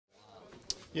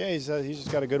Yeah, he's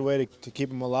just got a good way to keep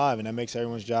him alive, and that makes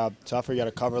everyone's job tougher. You got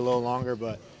to cover a little longer,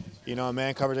 but a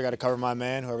man covers. I got to cover my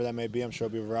man, whoever that may be. I'm sure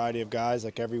it'll be a variety of guys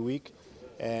like every week,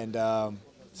 and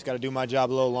just got to do my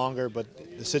job a little longer.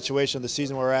 But the situation of the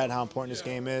season we're at, and how important this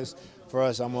game is for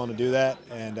us, I'm willing to do that,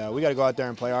 and we got to go out there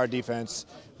and play our defense.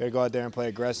 We got to go out there and play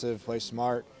aggressive, play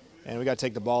smart, and we got to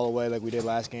take the ball away like we did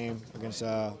last game against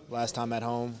last time at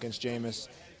home against Jameis.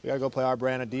 We got to go play our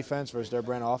brand of defense versus their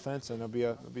brand of offense, and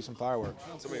there'll be some fireworks.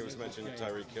 Somebody was mentioning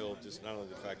Tyreek Hill, just not only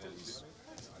the fact that he's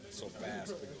so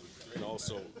fast, but can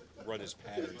also run his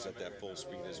patterns at that full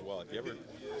speed as well. Have you ever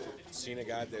seen a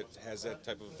guy that has that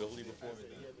type of ability before?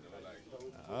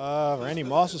 Randy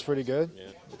Moss is pretty good, Yeah.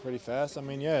 pretty fast. I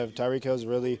mean, yeah, Tyreek Hill's a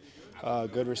really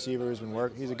good receiver.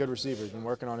 He's a good receiver. He's been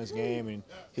working on his game, and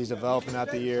he's developing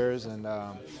out the years, and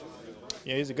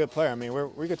yeah, he's a good player. I mean,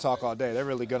 we could talk all day. They're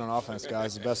really good on offense,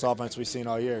 guys. The best offense we've seen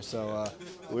all year. So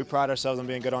we pride ourselves on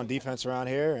being good on defense around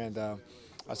here. And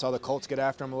I saw the Colts get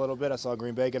after him a little bit. I saw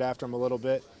Green Bay get after him a little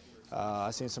bit. I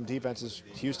seen some defenses.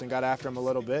 Houston got after him a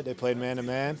little bit. They played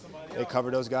man-to-man. They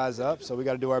covered those guys up. So we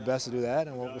got to do our best to do that,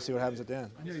 and we'll see what happens at the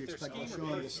end. I know you expect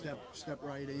LaShawn to step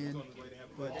right in,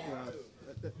 but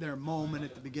there a moment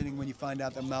at the beginning when you find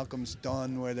out that Malcolm's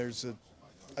done where there's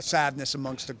a sadness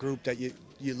amongst the group that you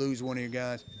lose one of your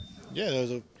guys? Yeah,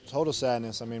 there's a total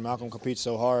sadness. I mean, Malcolm competes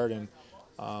so hard, and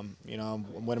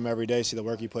I'm with him every day, see the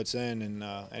work he puts in, and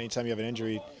anytime you have an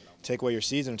injury, take away your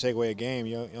season or take away a game,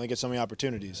 you only get so many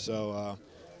opportunities. So,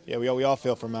 yeah, we all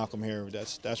feel for Malcolm here.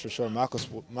 That's for sure.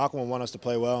 Malcolm will want us to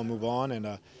play well and move on, and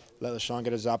let LaShawn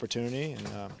get his opportunity,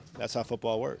 and that's how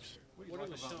football works. What are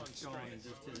LaShawn's strengths,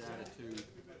 just his attitude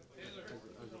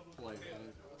as a player?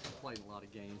 He's played a lot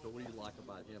of games, but what do you like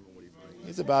about him and what he brings?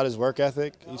 He's about his work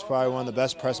ethic. He's probably one of the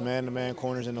best press man-to-man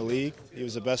corners in the league. He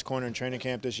was the best corner in training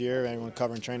camp this year. Anyone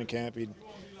covering training camp, he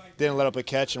didn't let up a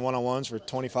catch in one-on-ones for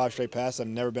 25 straight passes. I've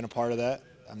never been a part of that.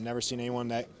 I've never seen anyone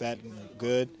that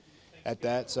good at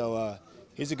that. So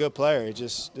he's a good player.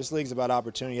 This league's about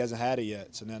opportunity. He hasn't had it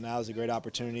yet. So now is a great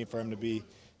opportunity for him to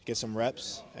get some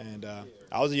reps. And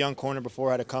I was a young corner before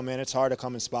I had to come in. It's hard to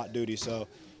come in spot duty. So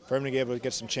for him to be able to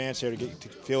get some chance here to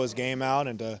feel his game out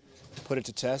and to put it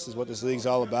to test is what this league's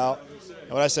all about.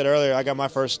 And what I said earlier, I got my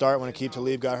first start when Aqib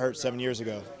Talib got hurt 7 years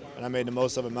ago, and I made the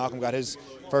most of it. Malcolm got his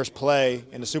first play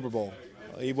in the Super Bowl.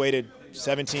 He waited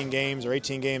 17 games or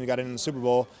 18 games and got in the Super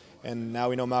Bowl, and now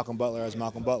we know Malcolm Butler as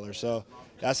Malcolm Butler. So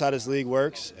that's how this league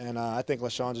works, and I think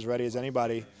LaShawn's as ready as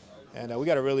anybody. And we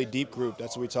got a really deep group.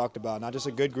 That's what we talked about. Not just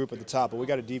a good group at the top, but we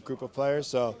got a deep group of players.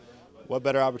 So what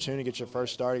better opportunity to get your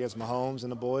first start against Mahomes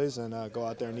and the boys and go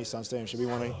out there in Nissan Stadium. Should be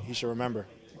one he should remember.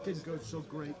 It didn't go so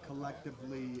great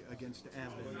collectively against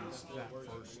Evans that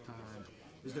first time.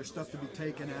 Is there stuff to be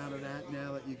taken out of that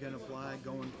now that you can apply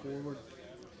going forward?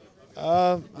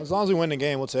 As long as we win the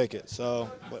game, we'll take it. So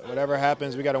whatever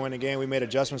happens, we got to win the game. We made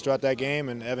adjustments throughout that game,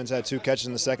 and Evans had 2 catches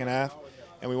in the second half,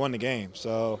 and we won the game.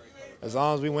 So as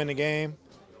long as we win the game,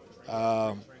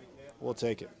 we'll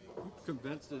take it.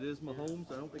 Convinced it is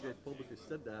Mahomes? I don't think they publicly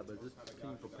said that, but is this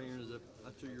team preparing as if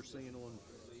that's who you're seeing on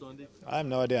Sunday? I have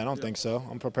no idea. I don't think so.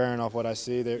 I'm preparing off what I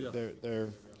see.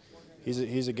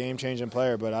 He's a game-changing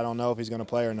player, but I don't know if he's going to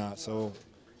play or not. So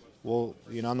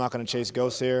I'm not going to chase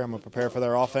ghosts here. I'm going to prepare for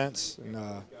their offense and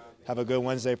have a good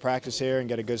Wednesday practice here and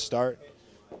get a good start.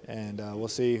 And we'll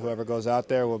see whoever goes out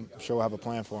there. I'm sure we'll have a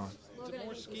plan for them. Is it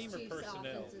more scheme or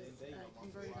personnel?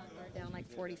 Converted on third down like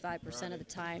 45% of the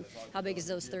time. How big is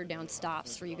those third down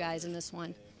stops for you guys in this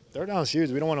one? Third down's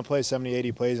huge. We don't want to play 70,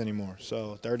 80 plays anymore.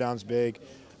 So third down's big.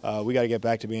 We got to get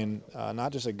back to being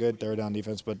not just a good third down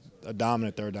defense, but a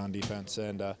dominant third down defense.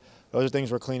 And those are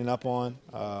things we're cleaning up on.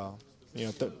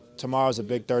 Tomorrow's a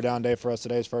big third down day for us.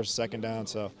 Today's first and second down.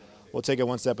 So we'll take it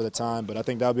one step at a time. But I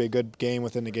think that'll be a good game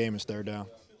within the game is third down.